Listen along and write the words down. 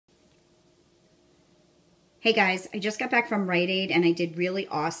Hey guys, I just got back from Rite and I did really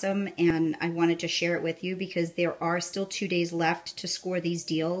awesome and I wanted to share it with you because there are still 2 days left to score these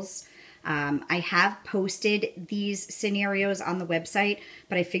deals. I have posted these scenarios on the website,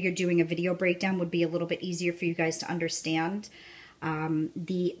 but I figured doing a video breakdown would be a little bit easier for you guys to understand.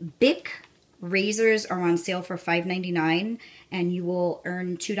 The Bic razors are on sale for $5.99 and you will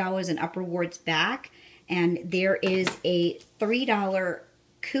earn $2 in up rewards back. And there is a $3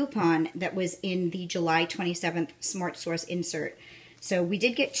 coupon that was in the July 27th Smart Source insert. So we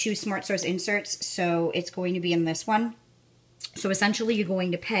did get 2 Smart Source inserts, so it's going to be in this one. So essentially you're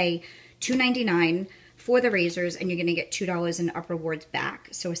going to pay $2.99 for the razors and you're going to get $2 in up rewards back.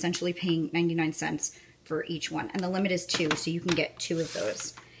 So essentially paying 99 cents for each one. And the limit is 2, so you can get 2 of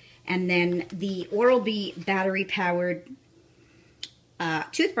those. And then the Oral-B battery powered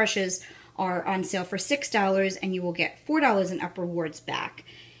toothbrushes are on sale for $6 and you will get $4 in up rewards back.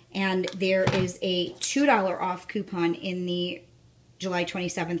 And there is a $2 off coupon in the July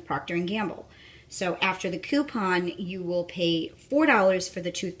 27th Procter & Gamble. So after the coupon, you will pay $4 for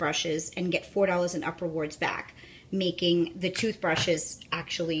the toothbrushes and get $4 in up rewards back, making the toothbrushes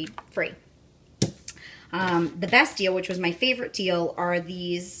actually free. The best deal, which was my favorite deal, are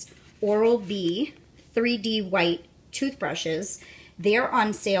these Oral-B 3D white toothbrushes. They're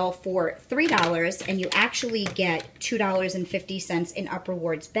on sale for $3 and you actually get $2.50 in up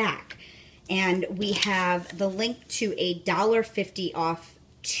rewards back. And we have the link to a $1.50 off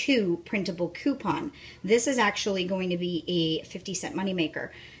 2 printable coupon. This is actually going to be a 50-cent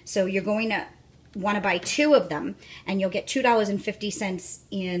moneymaker. So you're going to want to buy 2 of them and you'll get $2.50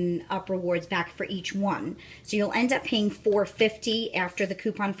 in up rewards back for each one. So you'll end up paying $4.50 after the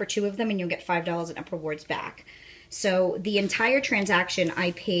coupon for 2 of them and you'll get $5 in up rewards back. So the entire transaction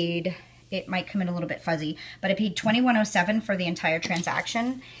I paid, it might come in a little bit fuzzy, but I paid $21.07 for the entire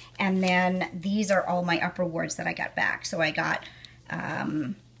transaction. And then these are all my up rewards that I got back. So I got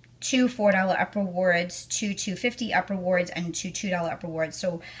 2 $4 up rewards, 2 $2.50 up rewards, and 2 $2 up rewards.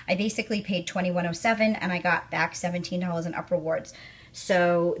 So I basically paid $21.07 and I got back $17 in up rewards.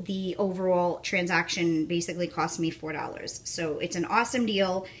 So the overall transaction basically cost me $4. So it's an awesome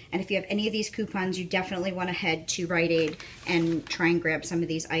deal. And if you have any of these coupons, you definitely want to head to Rite Aid and try and grab some of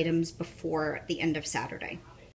these items before the end of Saturday.